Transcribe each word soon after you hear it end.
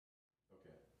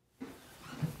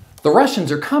The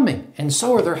Russians are coming, and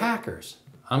so are their hackers.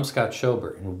 I'm Scott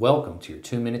Schober, and welcome to your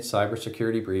 2-minute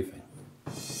cybersecurity briefing.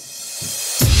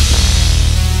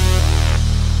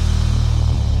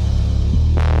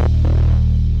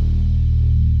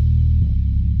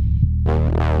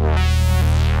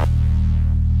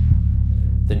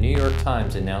 The New York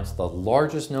Times announced the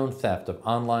largest known theft of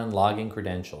online login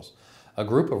credentials. A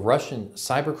group of Russian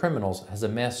cybercriminals has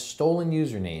amassed stolen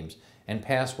usernames and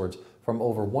passwords from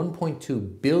over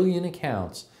 1.2 billion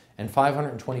accounts and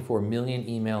 524 million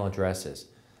email addresses.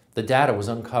 The data was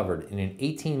uncovered in an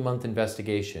 18-month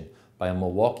investigation by a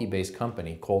Milwaukee-based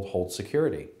company called Hold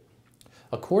Security.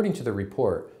 According to the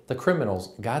report, the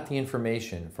criminals got the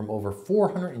information from over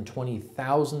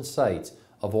 420,000 sites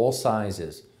of all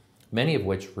sizes, many of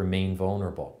which remain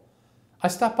vulnerable. I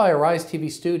stopped by Arise TV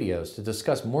studios to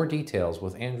discuss more details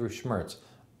with Andrew Schmertz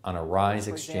on Arise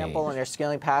Exchange. For example, and they're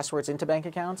scaling passwords into bank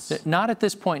accounts? Not at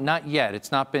this point, not yet.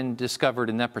 It's not been discovered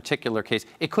in that particular case.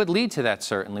 It could lead to that,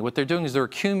 certainly. What they're doing is they're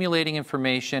accumulating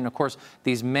information. Of course,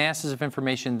 these masses of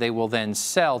information they will then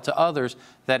sell to others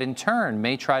that in turn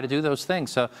may try to do those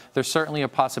things. So there's certainly a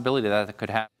possibility that could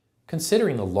happen.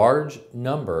 Considering the large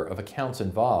number of accounts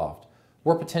involved,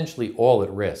 we're potentially all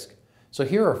at risk. So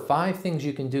here are 5 things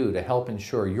you can do to help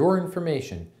ensure your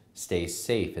information stays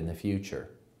safe in the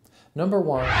future. Number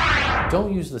 1,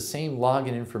 don't use the same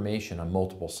login information on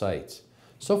multiple sites.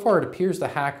 So far, it appears the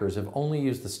hackers have only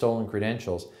used the stolen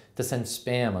credentials to send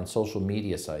spam on social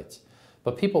media sites,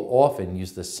 but people often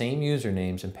use the same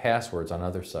usernames and passwords on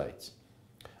other sites.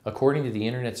 According to the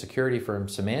internet security firm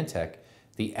Symantec,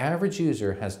 the average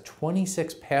user has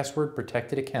 26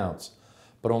 password-protected accounts,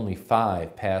 but only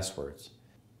 5 passwords.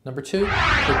 Number 2,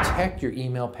 protect your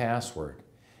email password.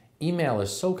 Email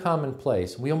is so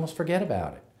commonplace, we almost forget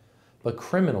about it. But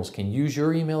criminals can use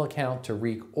your email account to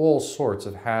wreak all sorts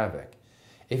of havoc.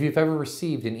 If you've ever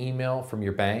received an email from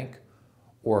your bank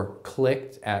or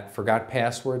clicked at Forgot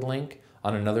Password link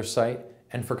on another site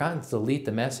and forgotten to delete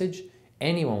the message,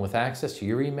 anyone with access to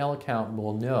your email account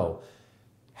will know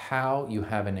how you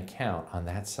have an account on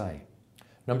that site.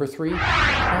 Number 3,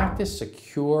 practice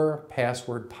secure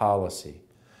password policy.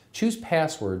 Choose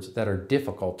passwords that are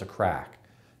difficult to crack.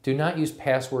 Do not use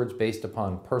passwords based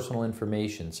upon personal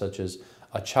information such as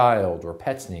a child or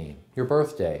pet's name, your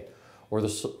birthday, or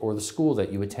the school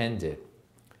that you attended.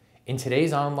 In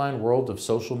today's online world of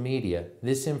social media,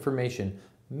 this information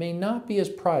may not be as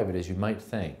private as you might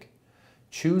think.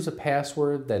 Choose a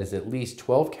password that is at least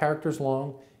 12 characters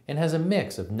long and has a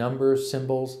mix of numbers,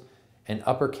 symbols, and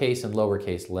uppercase and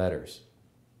lowercase letters.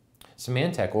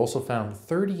 Symantec also found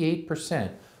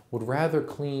 38% would rather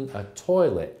clean a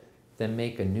toilet than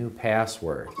make a new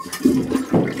password.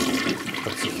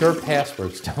 But secure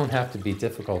passwords don't have to be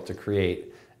difficult to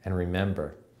create and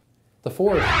remember. The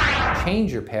 4th,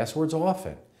 change your passwords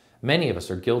often. Many of us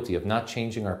are guilty of not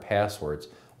changing our passwords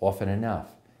often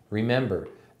enough. Remember,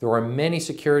 there are many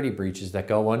security breaches that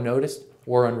go unnoticed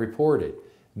or unreported.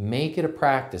 Make it a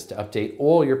practice to update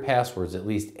all your passwords at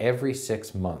least every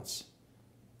 6 months.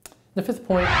 The 5th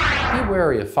point, be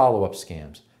wary of follow-up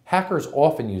scams. Hackers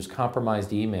often use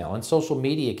compromised email and social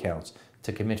media accounts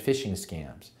to commit phishing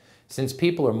scams. Since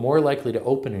people are more likely to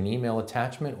open an email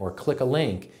attachment or click a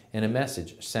link in a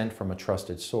message sent from a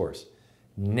trusted source.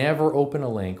 Never open a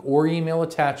link or email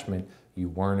attachment you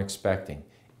weren't expecting,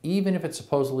 even if it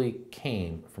supposedly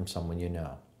came from someone you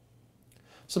know.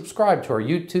 Subscribe to our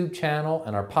YouTube channel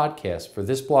and our podcast for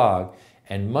this blog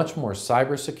and much more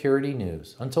cybersecurity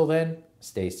news. Until then,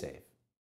 stay safe.